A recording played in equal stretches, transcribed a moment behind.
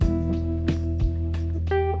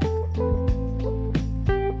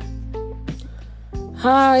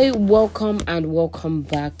Hi, welcome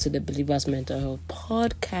back to the Believers Mental Health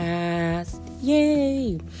Podcast.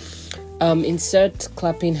 Yay! Insert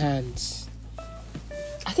clapping hands.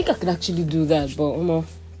 I think I could actually do that, but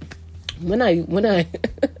when I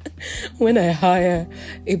when I hire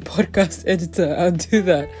a podcast editor, I'll do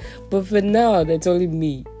that. But for now, that's only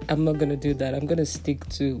me. I'm not gonna do that. I'm gonna stick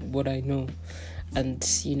to what I know, and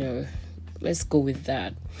let's go with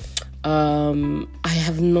that. I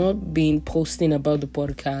have not been posting about the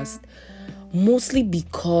podcast, mostly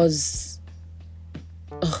because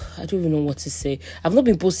I don't even know what to say. I've not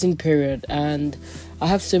been posting, period, and I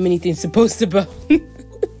have so many things to post about.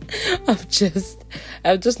 I've just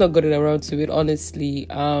not gotten around to it, honestly.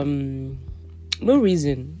 No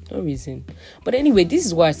reason. But anyway, this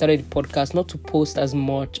is why I started the podcast, not to post as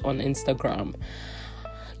much on Instagram,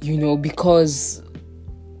 because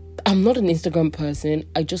I'm not an Instagram person.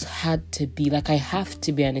 I just had to be, I have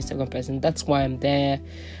to be an Instagram person. That's why I'm there,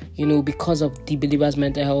 because of the Believers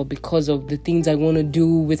Mental Health, because of the things I want to do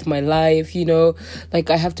with my life,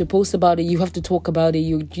 I have to post about it. You have to talk about it.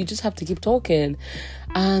 You just have to keep talking.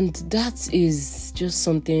 And that is just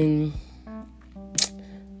something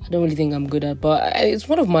I don't really think I'm good at, but it's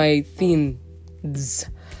one of my things.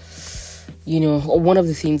 One of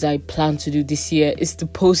the things I plan to do this year is to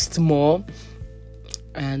post more.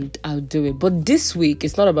 And I'll do it. But this week,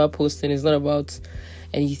 it's not about posting. It's not about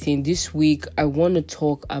anything. This week, I want to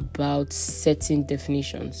talk about setting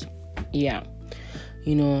definitions. Yeah.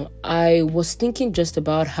 I was thinking just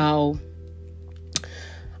about how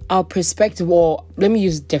our perspective, or let me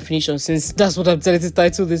use definitions since that's what I'm trying to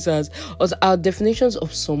title this as, was our definitions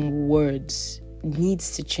of some words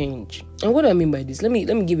needs to change. And what do I mean by this? Let me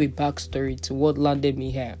give a backstory to what landed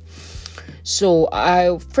me here. So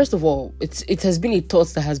first of all, it has been a thought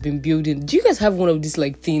that has been building. Do you guys have one of these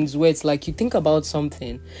things where it's you think about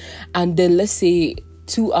something, and then let's say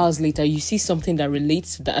 2 hours later you see something that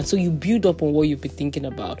relates to that, and so you build up on what you've been thinking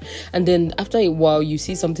about, and then after a while you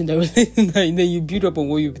see something that relates to that, and then you build up on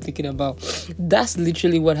what you've been thinking about. That's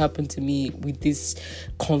literally what happened to me with this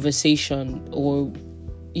conversation, or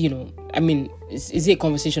is it a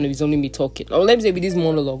conversation if it's only me talking, or let me say with this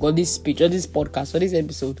monologue or this speech or this podcast or this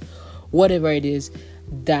episode, whatever it is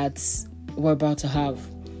that we're about to have.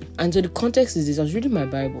 And so the context is this: I was reading my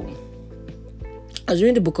Bible. I was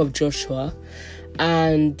reading the book of Joshua,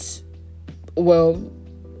 and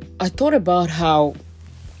I thought about how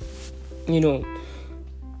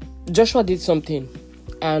Joshua did something,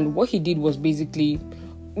 and what he did was basically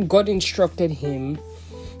God instructed him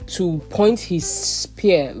to point his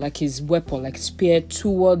spear, his weapon, spear,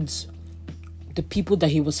 towards the people that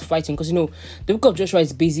he was fighting, because the book of Joshua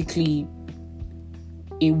is basically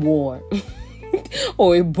a war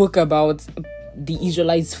or a book about the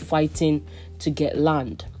Israelites fighting to get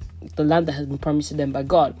land, the land that has been promised to them by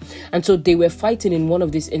God. And so they were fighting in one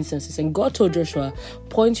of these instances, and God told Joshua,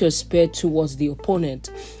 point your spear towards the opponent.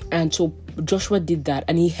 And so Joshua did that,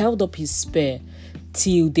 and he held up his spear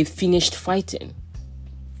till they finished fighting.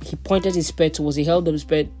 He pointed his spear towards, he held up his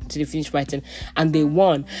spear till they finished fighting, and they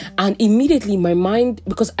won. And immediately my mind,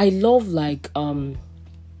 because I love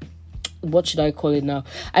what should I call it now?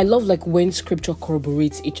 I love when scripture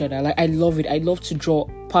corroborates each other. I love it. I love to draw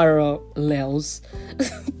parallels.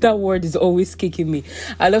 That word is always kicking me.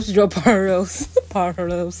 I love to draw parallels.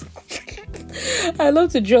 I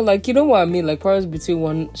love to draw what I mean, parallels between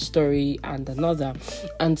one story and another.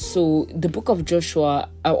 And so the book of Joshua,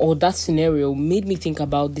 or that scenario, made me think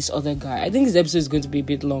about this other guy. I think this episode is going to be a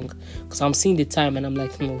bit long because I'm seeing the time and I'm no,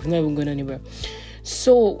 we're not even going anywhere.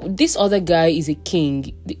 So this other guy is a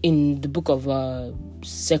king in the book of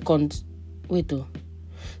Second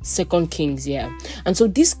Kings, yeah. And so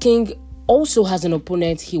this king also has an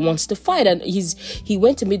opponent he wants to fight, and he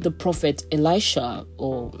went to meet the prophet Elisha,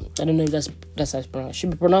 or I don't know if that's how it's pronounced.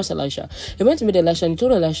 Should be pronounced Elisha. He went to meet Elisha, and he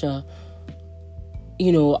told Elisha,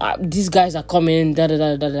 these guys are coming, da da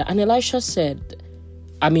da da da. And Elisha said,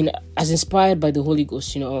 as inspired by the Holy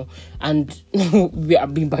Ghost, and we are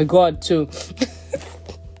being by God too.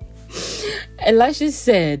 Elisha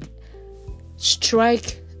said,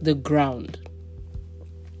 strike the ground.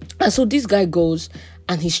 And so this guy goes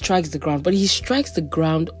and he strikes the ground, but he strikes the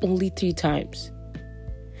ground only 3 times.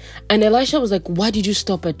 And Elisha was like, why did you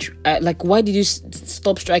stop why did you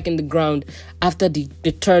stop striking the ground after the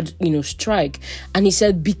third, strike? And he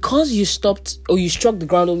said, because you stopped, or you struck the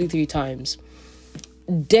ground only 3 times,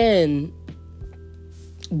 then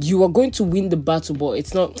you are going to win the battle, but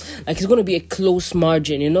it's not it's going to be a close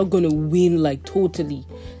margin. You're not going to win totally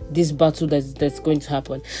this battle that's going to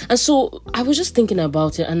happen. And so I was just thinking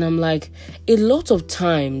about it, and I'm like, a lot of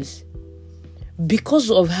times because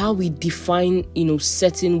of how we define,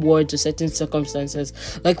 certain words or certain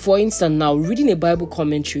circumstances. Like, for instance, now reading a Bible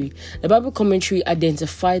commentary, the Bible commentary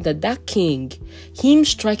identified that king, him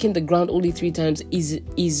striking the ground only 3 times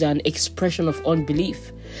is an expression of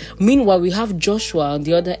unbelief. Meanwhile, we have Joshua on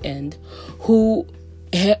the other end, who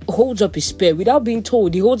holds up his spear without being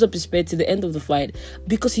told. He holds up his spear to the end of the fight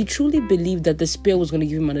because he truly believed that the spear was going to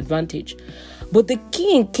give him an advantage. But the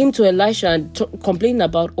king came to Elisha and complaining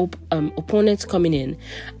about opponents coming in,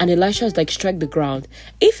 and Elisha is like, strike the ground.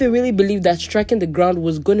 If he really believed that striking the ground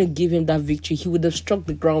was going to give him that victory, he would have struck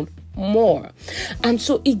the ground more. And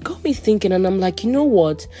so it got me thinking, and I'm like, you know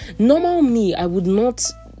what? Normal me, I would not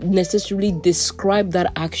necessarily describe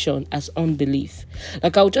that action as unbelief.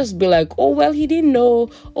 Like, I would just be like, oh well, he didn't know,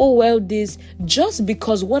 oh well, this, just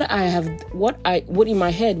because what I have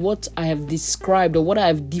described or what I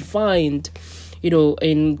have defined,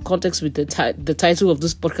 in context with the title of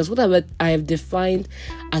this podcast, what I have defined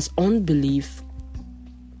as unbelief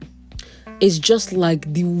is just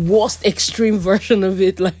like the worst extreme version of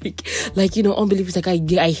it. Like unbelief is like,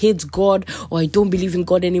 I hate God, or I don't believe in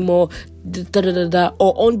God anymore,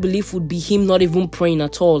 or unbelief would be him not even praying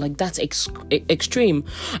at all. Like, that's extreme.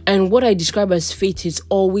 And what I describe as faith is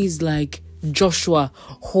always like Joshua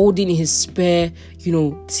holding his spear,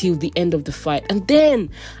 till the end of the fight. And then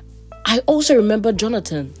I also remember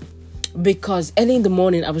Jonathan, because early in the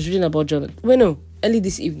morning I was reading about Jonathan. Early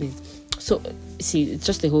this evening. So, see, it's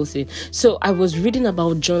just the whole thing. So I was reading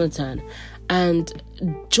about Jonathan, and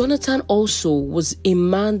Jonathan also was a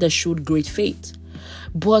man that showed great faith.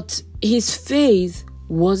 But his faith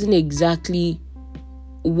wasn't exactly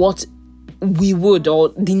what we would, or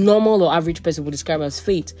the normal or average person would describe as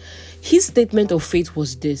faith. His statement of faith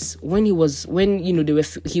was this: he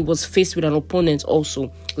was faced with an opponent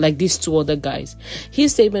also, like these 2 other guys.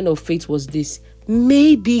 His statement of faith was this: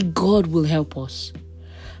 maybe God will help us.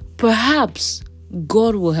 Perhaps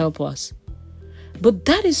God will help us. But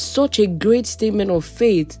that is such a great statement of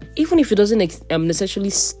faith, even if it doesn't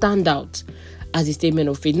necessarily stand out as a statement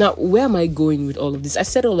of faith. Now, where am I going with all of this? I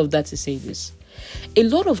said all of that to say this. A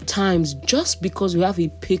lot of times, just because we have a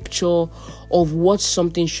picture of what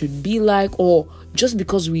something should be like, or just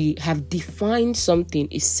because we have defined something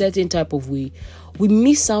a certain type of way, we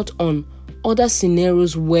miss out on other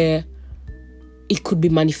scenarios where it could be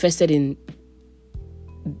manifested in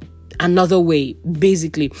another way,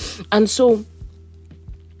 basically. And so,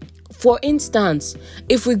 for instance,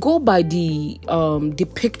 if we go by the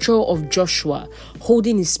picture of Joshua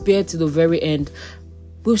holding his spear to the very end,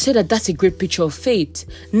 we'll say that that's a great picture of faith.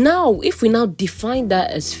 Now, if we now define that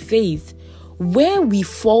as faith, where we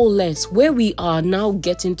fall less, where we are now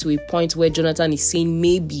getting to a point where Jonathan is saying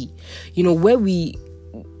maybe, where we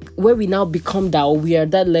now become that, or we are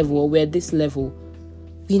at that level, or we're at this level,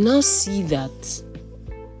 we now see that,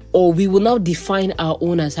 or we will now define our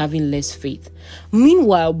own as having less faith.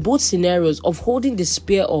 Meanwhile, both scenarios of holding the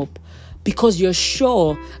spear up because you're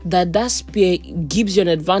sure that spear gives you an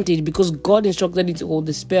advantage because God instructed you to hold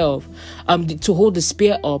the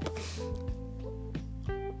spear up,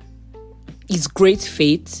 is great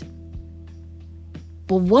faith.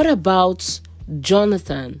 But what about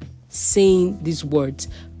Jonathan saying these words?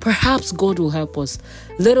 Perhaps God will help us.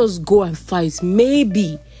 Let us go and fight.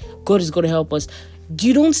 Maybe God is going to help us.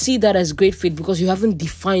 You don't see that as great faith because you haven't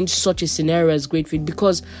defined such a scenario as great faith.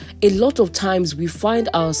 Because a lot of times we find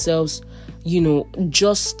ourselves,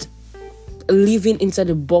 just living inside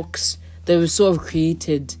a box that was sort of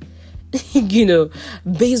created,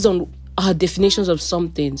 based on our definitions of some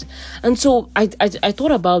things. And so I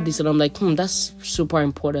thought about this, and I'm like, that's super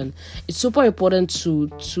important. It's super important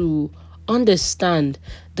to understand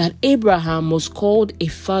that Abraham was called a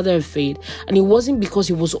father of faith, and it wasn't because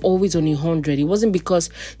he was always on 100. It wasn't because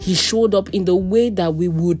he showed up in the way that we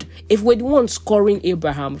would, if we're the one scoring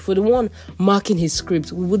Abraham, if we're the one marking his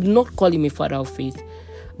script, we would not call him a father of faith,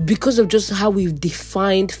 because of just how we've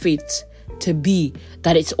defined faith to be,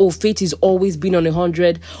 that it's, faith is always been on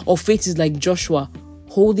 100, or faith is like Joshua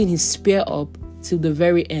holding his spear up till the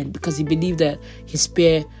very end because he believed that his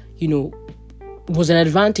spear, was an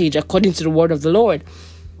advantage according to the word of the Lord.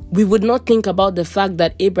 We would not think about the fact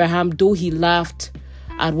that Abraham, though he laughed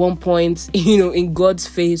at one point, in God's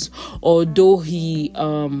face, or though he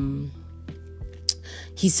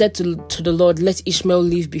said to the Lord, let Ishmael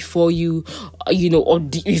live before you,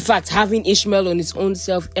 in fact, having Ishmael on his own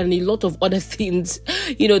self, and a lot of other things,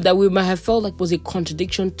 that we might have felt like was a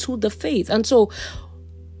contradiction to the faith. And so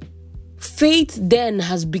faith then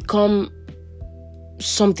has become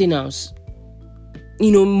something else,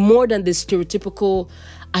 more than the stereotypical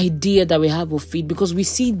idea that we have of faith, because we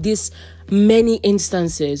see this many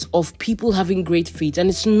instances of people having great faith, and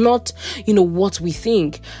it's not, what we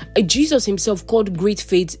think. Jesus himself called great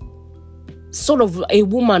faith sort of a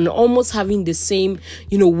woman almost having the same,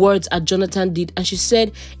 words as Jonathan did. And she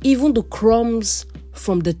said, even the crumbs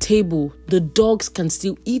from the table, the dogs can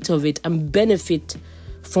still eat of it and benefit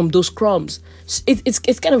from those crumbs.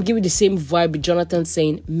 It's kind of giving the same vibe with Jonathan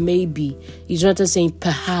saying, maybe. Is Jonathan saying,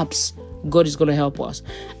 perhaps God is going to help us.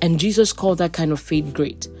 And Jesus called that kind of faith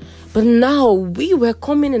great. But now we were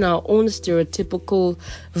coming in our own stereotypical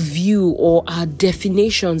view or our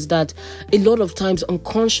definitions that a lot of times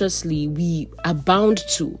unconsciously we are bound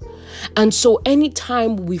to. And so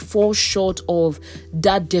anytime we fall short of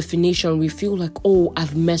that definition, we feel like, oh,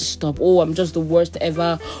 I've messed up. Oh, I'm just the worst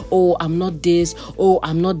ever. Oh, I'm not this. Oh,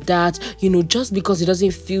 I'm not that. Just because it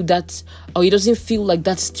doesn't feel that, or it doesn't feel like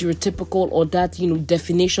that stereotypical or that,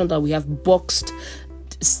 definition that we have boxed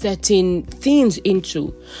certain things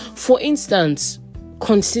into. For instance,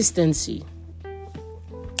 consistency.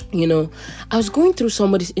 I was going through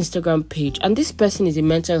somebody's Instagram page, and this person is a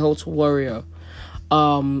mental health warrior.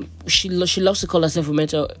 She loves to call herself a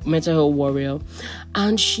mental health warrior,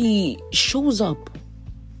 and she shows up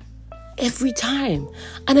every time,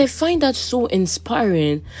 and I find that so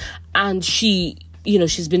inspiring. And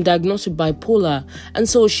she's been diagnosed with bipolar, and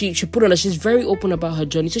so she put on she's very open about her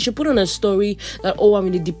journey. So she put on a story that, oh, I'm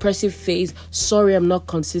in a depressive phase, sorry, I'm not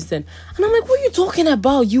consistent. And I'm like, what are you talking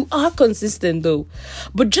about? You are consistent though.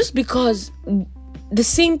 But just because the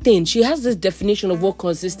same thing, she has this definition of what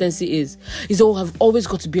consistency is, oh, I've always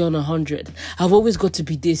got to be on 100, I've always got to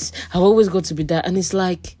be this, I've always got to be that. And it's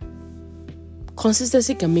like,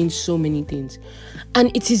 consistency can mean so many things,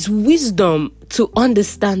 and it is wisdom to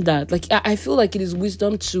understand that. Like, I feel like it is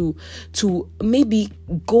wisdom to maybe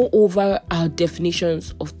go over our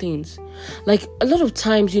definitions of things. Like, a lot of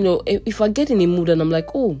times, if I get in a mood and I'm like,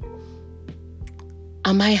 oh,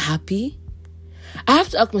 am I happy? I have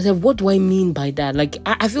to ask myself, what do I mean by that? Like,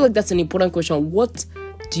 I feel like that's an important question. What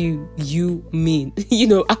do you mean?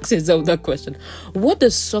 Ask yourself that question. What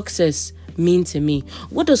does success mean to me?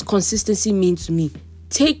 What does consistency mean to me?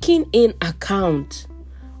 Taking in account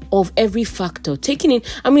of every factor.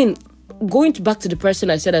 Going back to the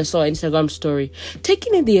person I said I saw an Instagram story,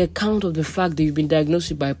 taking in the account of the fact that you've been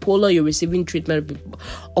diagnosed with bipolar, you're receiving treatment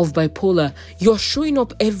of bipolar, you're showing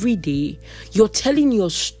up every day, you're telling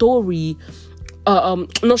your story.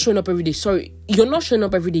 Not showing up every day. Sorry, you're not showing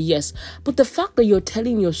up every day, yes. But the fact that you're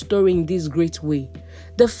telling your story in this great way,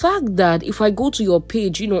 the fact that if I go to your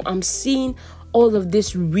page, I'm seeing all of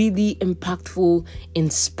this really impactful,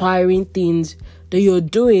 inspiring things that you're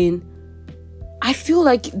doing, I feel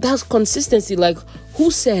like that's consistency. Like, who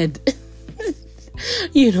said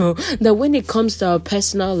that when it comes to our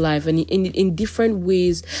personal life and in different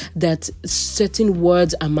ways that certain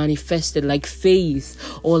words are manifested, like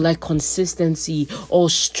faith or like consistency or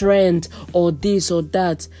strength or this or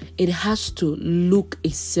that, it has to look a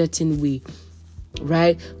certain way,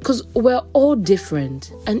 right? Because we're all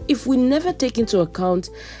different, and if we never take into account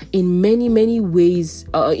in many ways,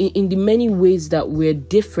 in the many ways that we're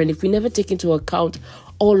different, if we never take into account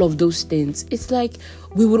all of those things, it's like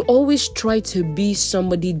we would always try to be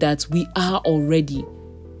somebody that we are already,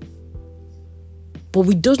 but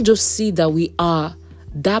we don't just see that we are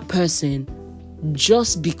that person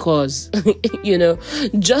just because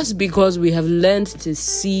just because we have learned to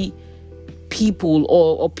see people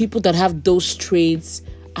or people that have those traits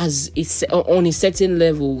as on a certain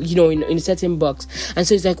level, in a certain box. And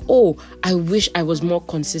so it's like, oh, I wish I was more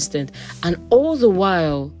consistent. And all the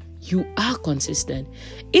while, you are consistent.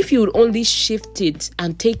 If you would only shift it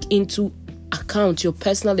and take into account your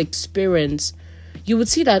personal experience, you would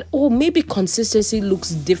see that, oh, maybe consistency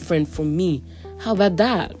looks different for me. How about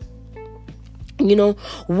that?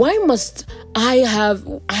 Why must I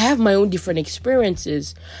have my own different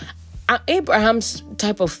experiences? Abraham's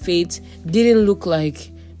type of faith didn't look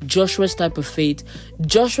like Joshua's type of faith.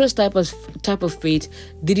 Joshua's type of faith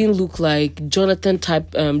didn't look like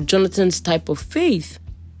Jonathan's type of faith.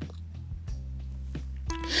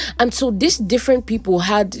 And so these different people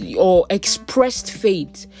had or expressed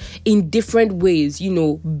faith in different ways,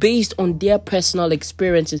 based on their personal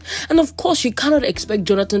experiences. And of course, you cannot expect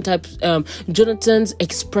Jonathan's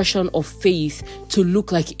expression of faith to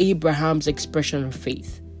look like Abraham's expression of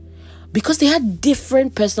faith, because they had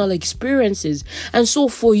different personal experiences. And so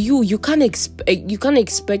for you can't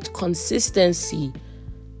expect consistency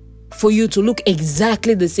for you to look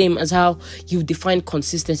exactly the same as how you define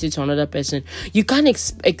consistency to another person. You can't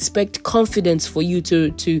expect confidence for you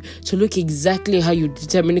to look exactly how you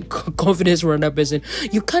determine confidence for another person.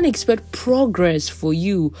 You can't expect progress for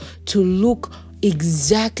you to look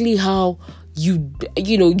exactly how you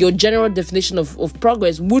know your general definition of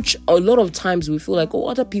progress, which a lot of times we feel like, oh,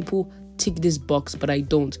 other people tick this box but I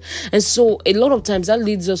don't. And so a lot of times that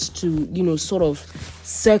leads us to, you know, sort of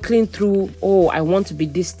circling through, oh, I want to be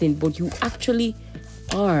this thing, but you actually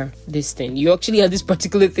are this thing. You actually are this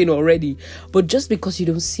particular thing already. But just because you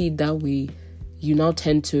don't see it that way, you now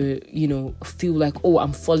tend to, you know, feel like, oh,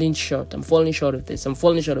 I'm falling short of this,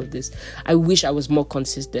 I wish I was more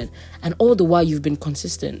consistent. And all the while you've been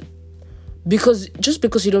consistent. Because just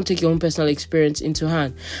because you don't take your own personal experience into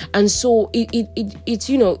hand. And so it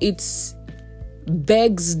you know, it's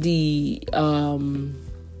begs the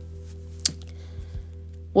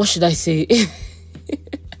what should I say?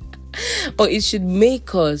 Or it should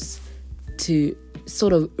make us to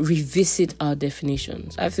sort of revisit our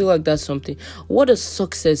definitions. I feel like that's something. What does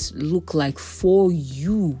success look like for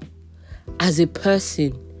you as a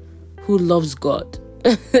person who loves God?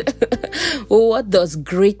 Well, what does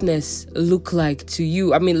greatness look like to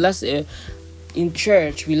you? I mean, last in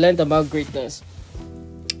church we learned about greatness,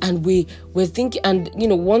 and we're thinking, and you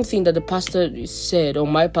know, one thing that the pastor said, or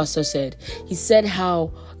my pastor said, he said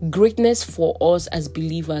how greatness for us as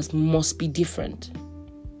believers must be different.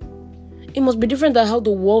 It must be different than how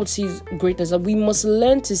the world sees greatness, and we must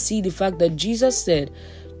learn to see the fact that Jesus said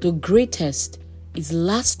the greatest is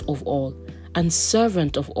last of all and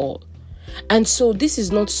servant of all. And so this is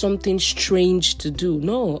not something strange to do.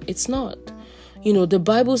 No, it's not. You know, the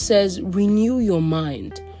Bible says, renew your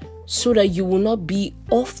mind so that you will not be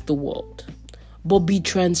of the world, but be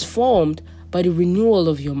transformed by the renewal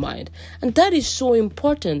of your mind. And that is so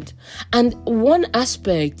important. And one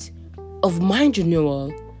aspect of mind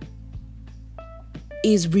renewal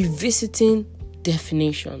is revisiting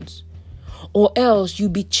definitions. Or else you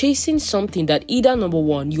be chasing something that either, number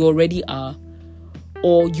one, you already are,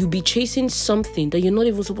 or you be chasing something that you're not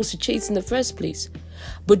even supposed to chase in the first place.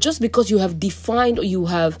 But just because you have defined or you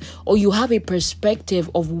have a perspective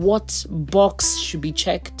of what box should be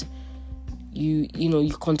checked, you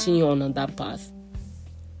continue on that path.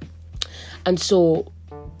 And so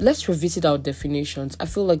let's revisit our definitions. I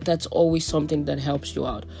feel like that's always something that helps you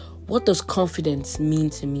out. What does confidence mean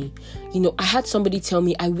to me? You know, I had somebody tell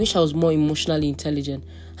me, I wish I was more emotionally intelligent.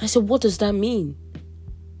 I said, what does that mean?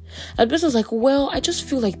 And the person was like, well, I just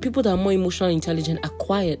feel like people that are more emotionally intelligent are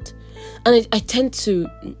quiet. And I tend to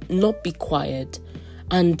not be quiet.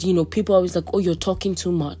 And, you know, people are always like, oh, you're talking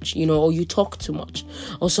too much, you know, or you talk too much,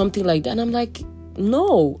 or something like that. And I'm like,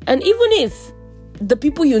 no. And even if the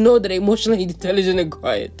people you know that are emotionally intelligent are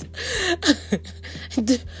quiet,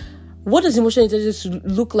 what does emotional intelligence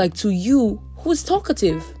look like to you who is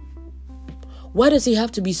talkative? Why does it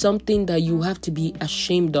have to be something that you have to be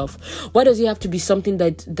ashamed of? Why does it have to be something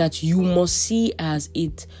that you must see as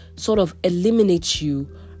it sort of eliminates you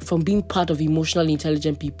from being part of emotionally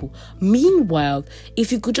intelligent people? Meanwhile,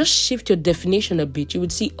 if you could just shift your definition a bit, you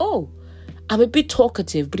would see, oh, I'm a bit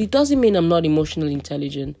talkative, but it doesn't mean I'm not emotionally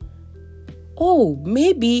intelligent. Oh,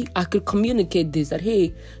 maybe I could communicate this, that,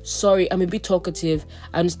 hey, sorry, I'm a bit talkative.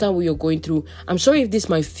 I understand what you're going through. I'm sorry if this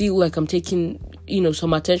might feel like I'm taking, you know,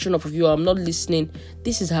 some attention off of you. I'm not listening.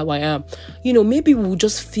 This is how I am. You know, maybe we'll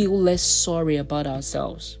just feel less sorry about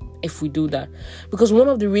ourselves if we do that. Because one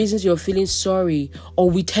of the reasons you're feeling sorry,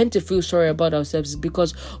 or we tend to feel sorry about ourselves, is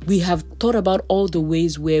because we have thought about all the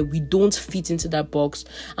ways where we don't fit into that box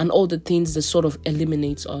and all the things that sort of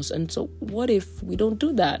eliminates us. And so what if we don't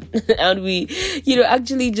do that? And we, you know,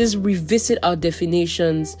 actually just revisit our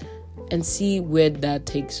definitions and see where that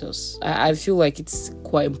takes us. I feel like it's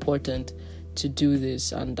quite important to do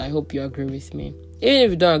this, and I hope you agree with me. Even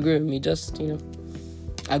if you don't agree with me, just, you know,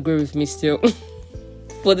 agree with me still.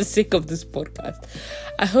 For the sake of this podcast,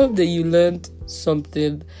 I hope that you learned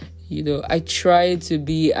something. You know, I try to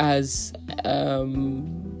be as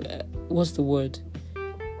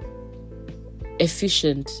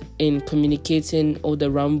efficient in communicating all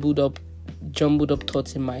the jumbled up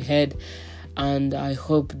thoughts in my head, and I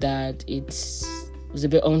hope that it was a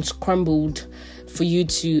bit unscrambled for you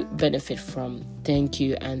to benefit from. Thank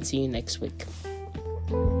you, and see you next week.